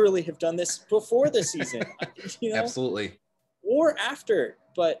could literally have done this before the season, you know? Absolutely. Or after,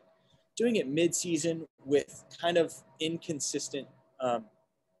 but doing it mid-season with kind of inconsistent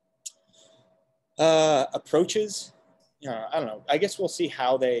approaches, you know, I don't know. I guess we'll see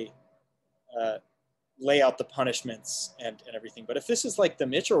how they lay out the punishments and everything. But if this is like the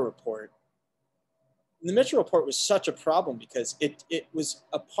Mitchell report was such a problem because it was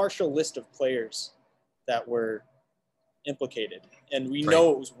a partial list of players that were implicated, and we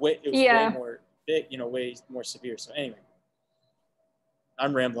know it was way more big, you know, way more severe. So anyway,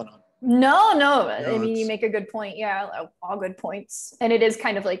 I'm rambling on. No, I mean, you make a good point. Yeah, all good points. And it is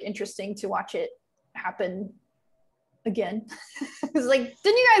kind of like interesting to watch it happen again. It's like,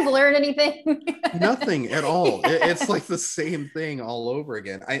 didn't you guys learn anything? Nothing at all. It's like the same thing all over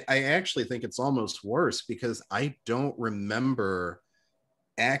again. I actually think it's almost worse because I don't remember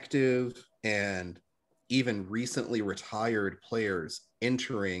active and even recently retired players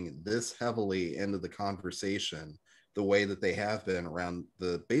entering this heavily into the conversation the way that they have been around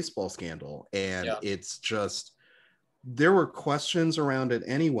the baseball scandal. And it's just, there were questions around it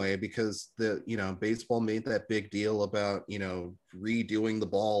anyway, because baseball made that big deal about, redoing the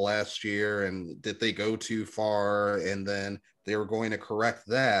ball last year and did they go too far? And then they were going to correct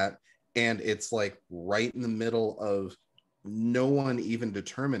that. And it's like right in the middle of no one even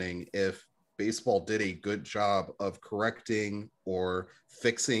determining if baseball did a good job of correcting or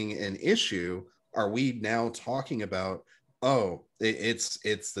fixing an issue. Are we now talking about, it's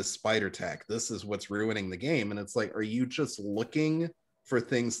the spider tack, this is what's ruining the game? And it's like, are you just looking for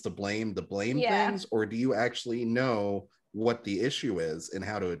things to blame things, or do you actually know what the issue is and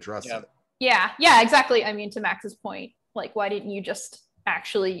how to address it? Yeah, exactly. I mean, to Max's point, like, why didn't you just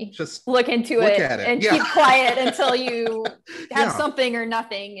actually look into it and keep quiet until you have something or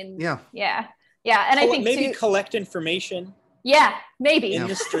nothing? And and I think maybe collect information maybe in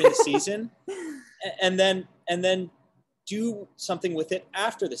this during the season and then do something with it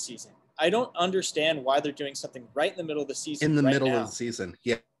after the season. I don't understand why they're doing something right in the middle of the season. Of the season.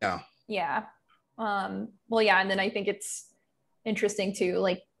 And then I think it's interesting too,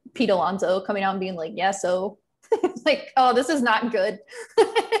 like Pete Alonso coming out and being like, so it's like, this is not good.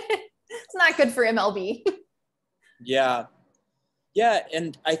 It's not good for MLB.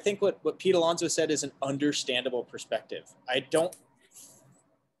 And I think what Pete Alonso said is an understandable perspective. I don't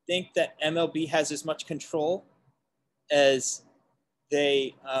think that MLB has as much control as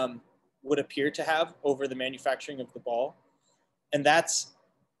they would appear to have over the manufacturing of the ball. And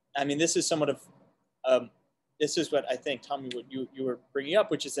this is somewhat of, this is what I think, Tommy, what you were bringing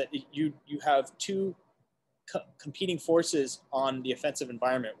up, which is that you have two competing forces on the offensive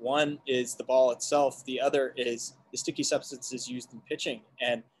environment. One is the ball itself. The other is the sticky substances used in pitching,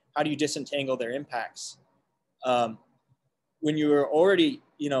 and how do you disentangle their impacts? When you are already,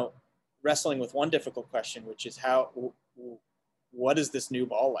 wrestling with one difficult question, which is what is this new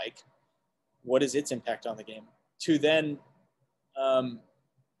ball like? What is its impact on the game? To then,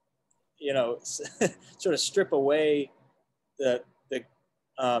 sort of strip away the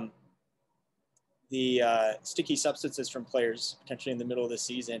sticky substances from players potentially in the middle of the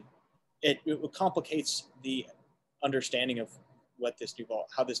season, it complicates the understanding of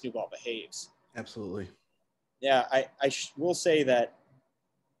how this new ball behaves. Absolutely. Yeah, I will say that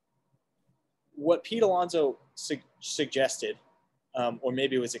what Pete Alonso suggested, or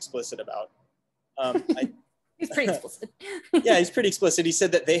maybe was explicit about, he's pretty explicit. He's pretty explicit. He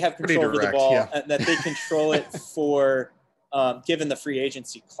said that they have control over the ball and that they control it for given the free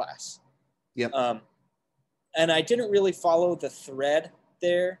agency class. Yep. And I didn't really follow the thread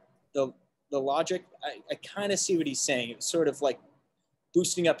there, the logic. I kind of see what he's saying. It was sort of like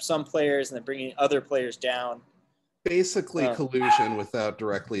boosting up some players and then bringing other players down. Basically collusion without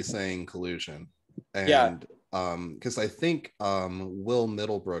directly saying collusion. And because I think Will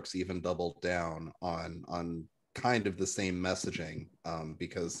Middlebrooks even doubled down on kind of the same messaging,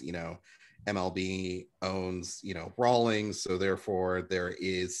 because, you know, MLB owns, you know, Rawlings, so therefore there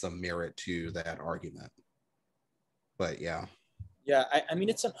is some merit to that argument. But yeah. I mean,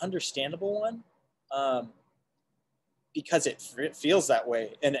 it's an understandable one, because it feels that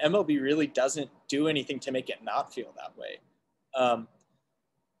way, and MLB really doesn't do anything to make it not feel that way.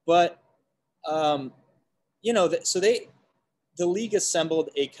 You know, so the league assembled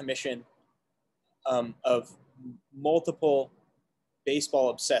a commission of multiple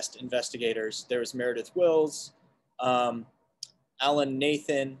baseball-obsessed investigators. There was Meredith Wills, Alan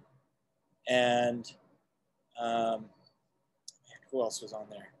Nathan, and who else was on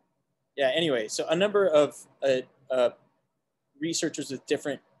there? Yeah, anyway, so a number of researchers with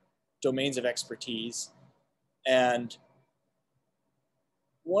different domains of expertise. And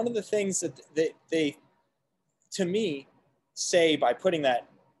one of the things that they to me, say by putting that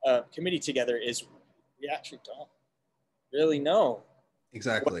committee together is we actually don't really know.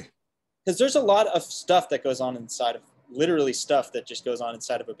 Exactly. Because there's a lot of stuff that goes on inside of, literally stuff that just goes on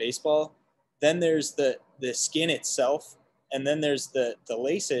inside of a baseball. Then there's the skin itself, and then there's the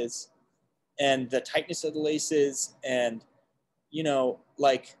laces and the tightness of the laces, and, you know,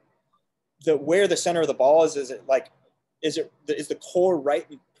 like where the center of the ball is it like, is the core right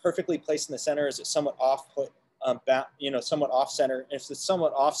and perfectly placed in the center? Is it somewhat off put? Somewhat off center. If it's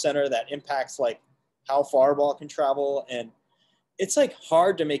somewhat off center, that impacts like how far a ball can travel. And it's like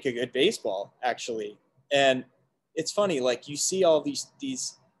hard to make a good baseball, actually. And it's funny, like you see all these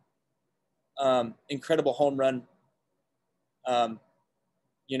incredible home run,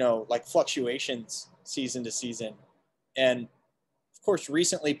 like fluctuations season to season. And of course,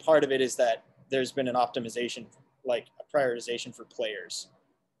 recently part of it is that there's been an optimization, like a prioritization for players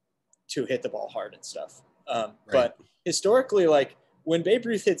to hit the ball hard and stuff. Right. But historically, like when Babe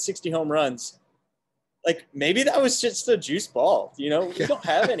Ruth hit 60 home runs, like maybe that was just a juice ball, you know, we don't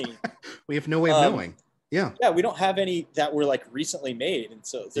have any. We have no way of knowing. Yeah. Yeah. We don't have any that were like recently made. And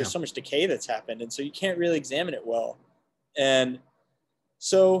so there's so much decay that's happened. And so you can't really examine it well. And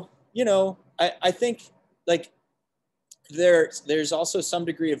so, you know, I think like there's also some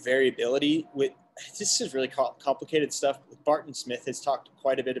degree of variability with, this is really complicated stuff. Barton Smith has talked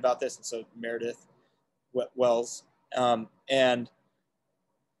quite a bit about this. And so Meredith Wells, there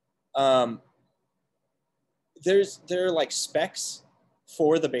are like specs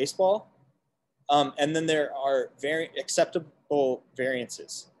for the baseball, and then there are very acceptable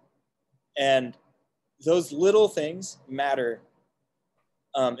variances, and those little things matter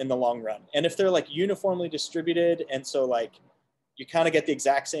in the long run. And if they're like uniformly distributed, and so like you kind of get the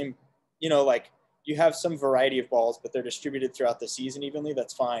exact same, you know, like you have some variety of balls, but they're distributed throughout the season evenly,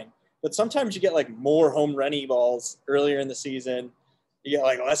 that's fine. But sometimes you get like more home runny balls earlier in the season. You get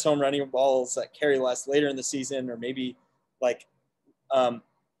like less home running balls that carry less later in the season, or maybe like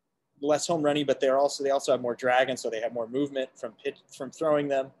less home running, but they also have more drag, and so they have more movement from throwing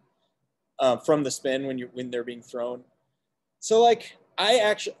them, from the spin when they're being thrown. So like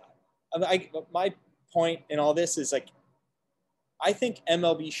my point in all this is like, I think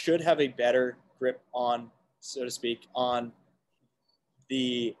MLB should have a better grip on, so to speak, on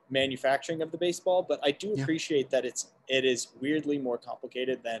the manufacturing of the baseball, but I do appreciate that it is weirdly more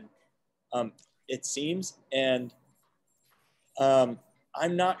complicated than it seems, and I'm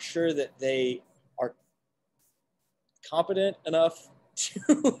not sure that they are competent enough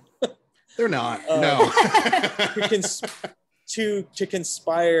to. They're not. No. to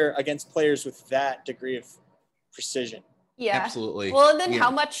conspire against players with that degree of precision. Yeah, absolutely. Well, and then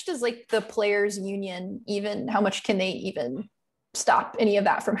how much does like the players union how much can they even stop any of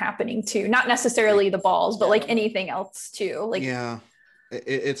that from happening too? Not necessarily the balls, but like anything else too. Like, yeah,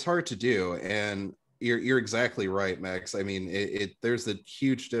 it's hard to do. And you're exactly right, Max. I mean, there's a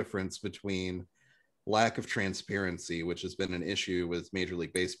huge difference between lack of transparency, which has been an issue with Major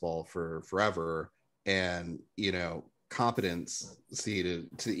League Baseball for forever, and, you know, competency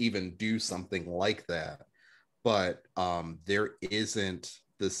to even do something like that. But there isn't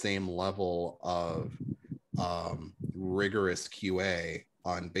the same level of rigorous QA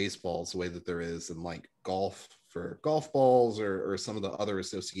on baseballs the way that there is in like golf for golf balls or some of the other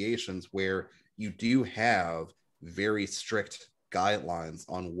associations, where you do have very strict guidelines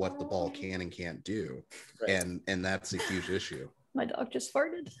on what the ball can and can't do. Right. And that's a huge issue. My dog just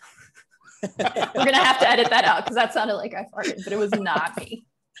farted. We're gonna have to edit that out because that sounded like I farted, but it was not me.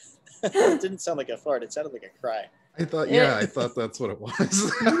 It didn't sound like a fart, it sounded like a cry. I thought that's what it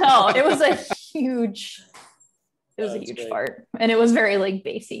was. No, it was a huge Great. fart, and it was very like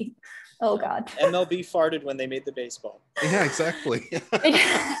bassy. Oh God. MLB farted when they made the baseball. Yeah, exactly.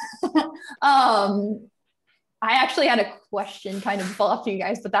 I actually had a question kind of follow up to you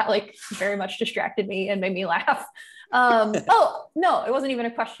guys, but that like very much distracted me and made me laugh. Oh no, it wasn't even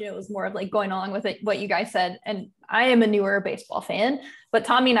a question. It was more of like going along with it, what you guys said. And I am a newer baseball fan, but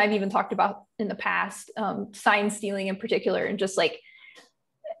Tommy and I've even talked about in the past, sign stealing in particular, and just like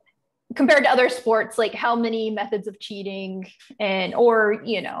compared to other sports, like how many methods of cheating or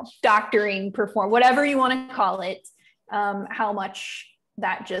doctoring perform, whatever you want to call it, how much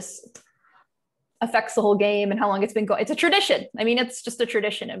that just affects the whole game and how long it's been going. It's a tradition. I mean, it's just a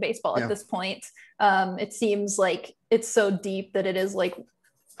tradition in baseball at this point. It seems like it's so deep that it is like,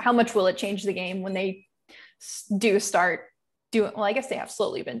 how much will it change the game when they do start doing, well, I guess they have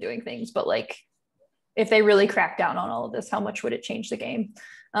slowly been doing things, but like, if they really crack down on all of this, how much would it change the game?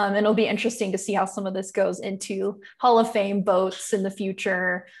 And it'll be interesting to see how some of this goes into Hall of Fame votes in the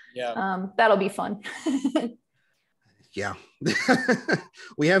future. Yeah. That'll be fun. Yeah.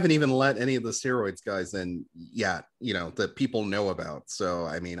 We haven't even let any of the steroids guys in yet, that people know about. So,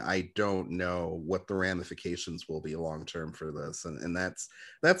 I mean, I don't know what the ramifications will be long-term for this. And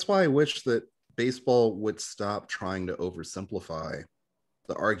that's why I wish that baseball would stop trying to oversimplify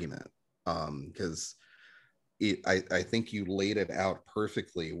the argument. Because I think you laid it out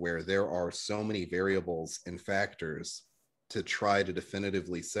perfectly, where there are so many variables and factors to try to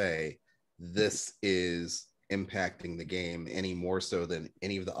definitively say this is impacting the game any more so than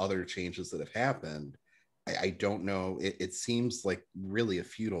any of the other changes that have happened. I don't know. It seems like really a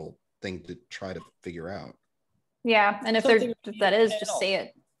futile thing to try to figure out. Yeah. And if that is, just say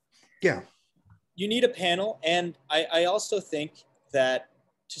it. Yeah. You need a panel. And I also think that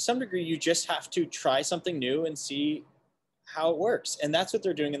to some degree, you just have to try something new and see how it works. And that's what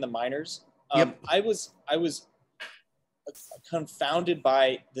they're doing in the minors. Yep. I was confounded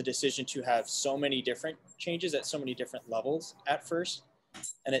by the decision to have so many different changes at so many different levels at first.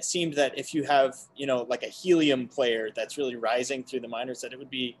 And it seemed that if you have, like a helium player that's really rising through the minors, that it would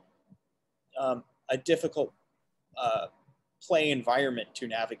be a difficult play environment to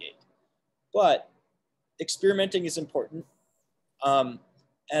navigate. But experimenting is important.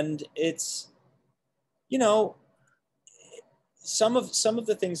 And it's, some of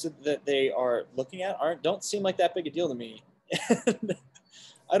the things that they are looking at don't seem like that big a deal to me.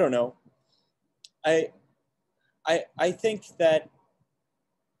 I don't know. I think that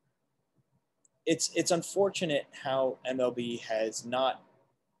it's unfortunate how MLB has not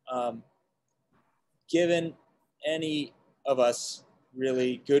given any of us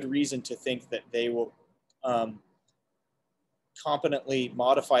really good reason to think that they will competently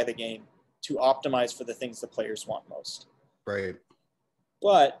modify the game to optimize for the things the players want most. Right.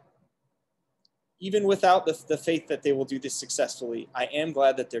 But even without the faith that they will do this successfully, I am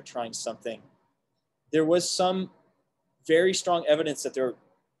glad that they're trying something. There was some very strong evidence that there are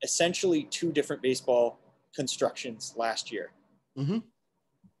essentially two different baseball constructions last year. Mm-hmm.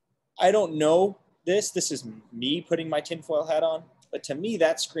 I don't know this. This is me putting my tinfoil hat on, but to me,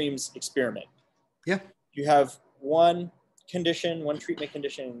 that screams experiment. Yeah. You have one condition, one treatment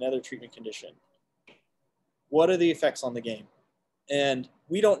condition, another treatment condition. What are the effects on the game? And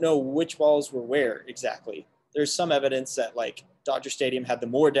we don't know which balls were where exactly. There's some evidence that like Dodger Stadium had the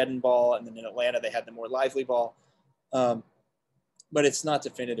more deadened ball, and then in Atlanta they had the more lively ball. But it's not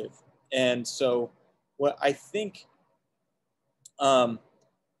definitive. And so what I think will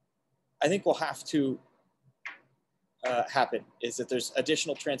have to happen is that there's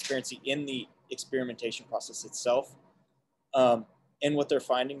additional transparency in the experimentation process itself, and what their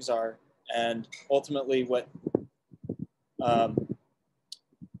findings are, and ultimately what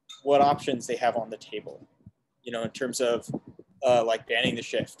options they have on the table, in terms of like banning the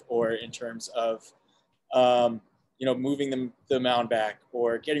shift, or in terms of moving the mound back,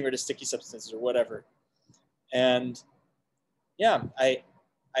 or getting rid of sticky substances, or whatever. And yeah, I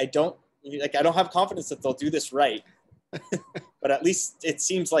don't have confidence that they'll do this right, but at least it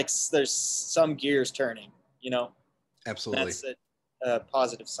seems like there's some gears turning. Absolutely. That's a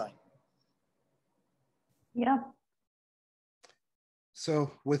positive sign. Yeah.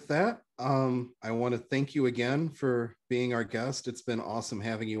 So with that, I want to thank you again for being our guest. It's been awesome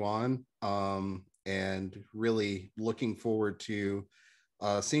having you on, and really looking forward to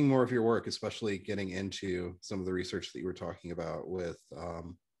seeing more of your work, especially getting into some of the research that you were talking about with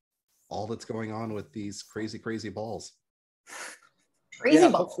all that's going on with these crazy balls. Crazy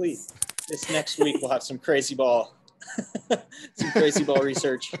balls. Hopefully this next week we'll have some crazy ball, some crazy ball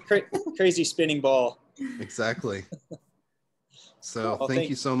research, crazy spinning ball Exactly. So Well, thank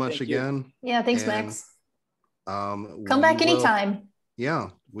you so much again. Yeah, thanks, And, Max. Come back anytime. Yeah,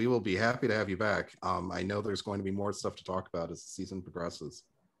 we will be happy to have you back. I know there's going to be more stuff to talk about as the season progresses.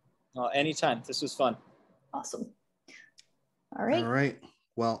 Anytime. This was fun. Awesome. All right. All right.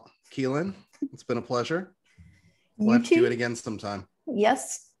 Well, Keelan, it's been a pleasure. You We'll have too. to do it again sometime.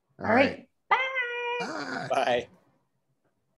 Yes. All right. Bye. Bye.